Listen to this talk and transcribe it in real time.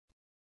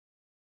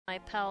My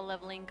power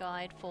leveling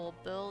guide for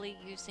Burly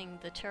using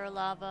the Terra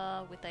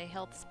Larva with a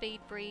health speed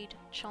breed,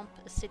 Chomp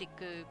Acidic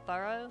Goo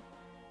Burrow.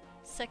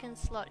 Second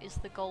slot is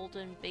the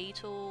Golden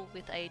Beetle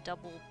with a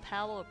double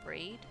power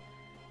breed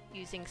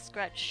using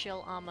Scratch,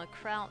 Shell Armor,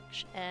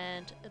 Crouch,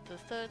 and the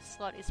third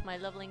slot is my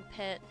leveling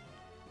pet.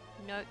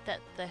 Note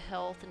that the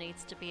health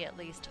needs to be at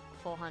least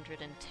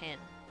 410.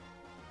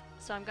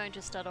 So I'm going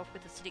to start off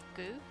with Acidic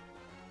Goo.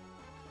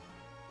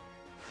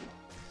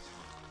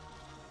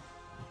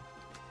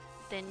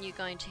 Then you're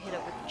going to hit it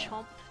with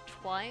Chomp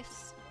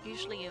twice.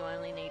 Usually you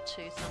only need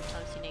 2,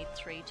 sometimes you need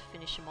 3 to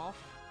finish him off.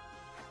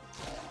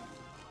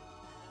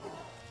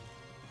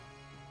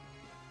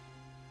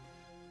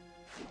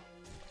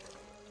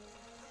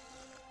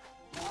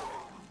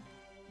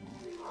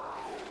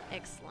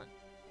 Excellent.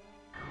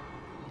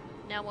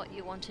 Now what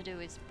you want to do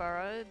is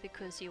burrow,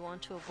 because you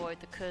want to avoid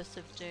the Curse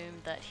of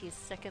Doom that his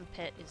second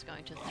pet is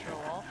going to throw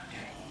off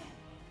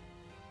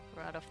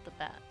right off the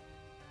bat.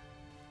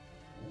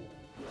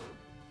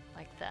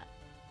 Like that.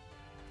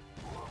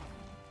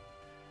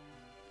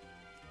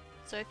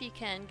 So if you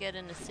can, get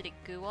an Acidic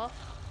Goo off.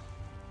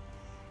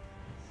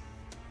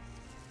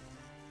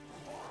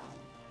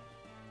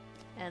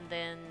 And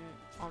then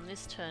on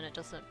this turn it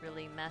doesn't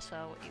really matter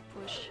what you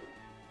push.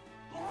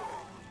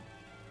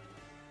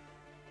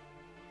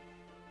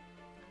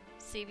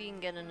 See if you can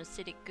get an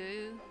Acidic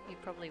Goo. You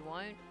probably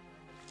won't.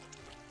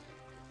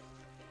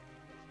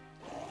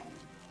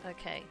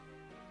 Okay.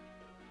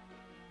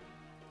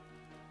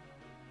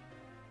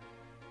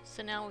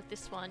 So now with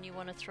this one you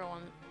want to throw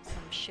on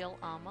some Shell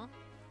Armor.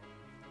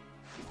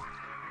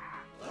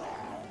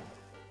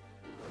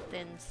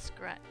 Then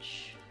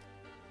Scratch.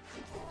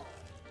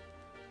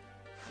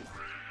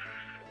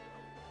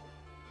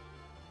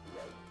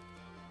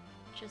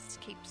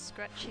 Just keep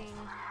scratching.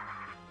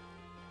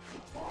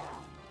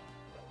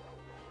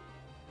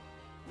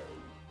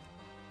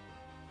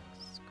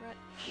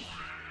 Scratch.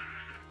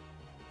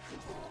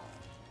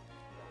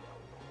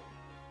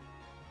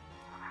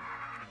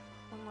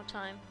 One more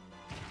time.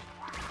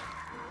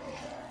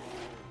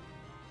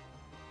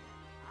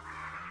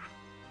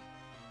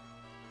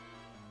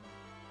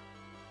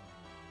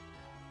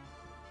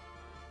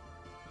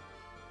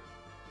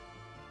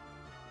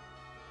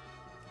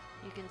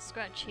 You can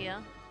scratch here.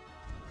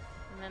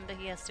 Remember,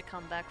 he has to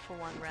come back for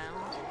one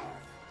round,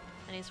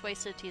 and he's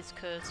wasted his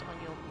curse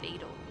on your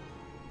Beetle.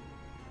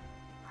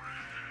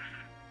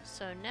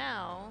 So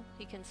now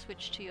he can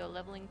switch to your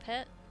leveling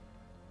pet,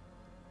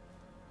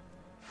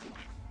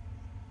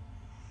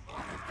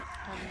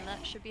 and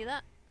that should be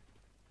that.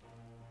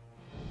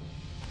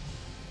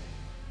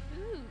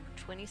 Ooh,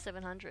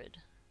 2700.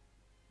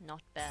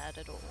 Not bad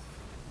at all.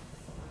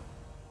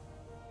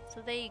 So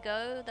there you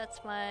go,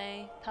 that's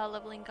my power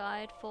leveling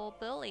guide for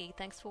Burly.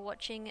 Thanks for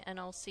watching, and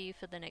I'll see you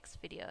for the next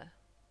video.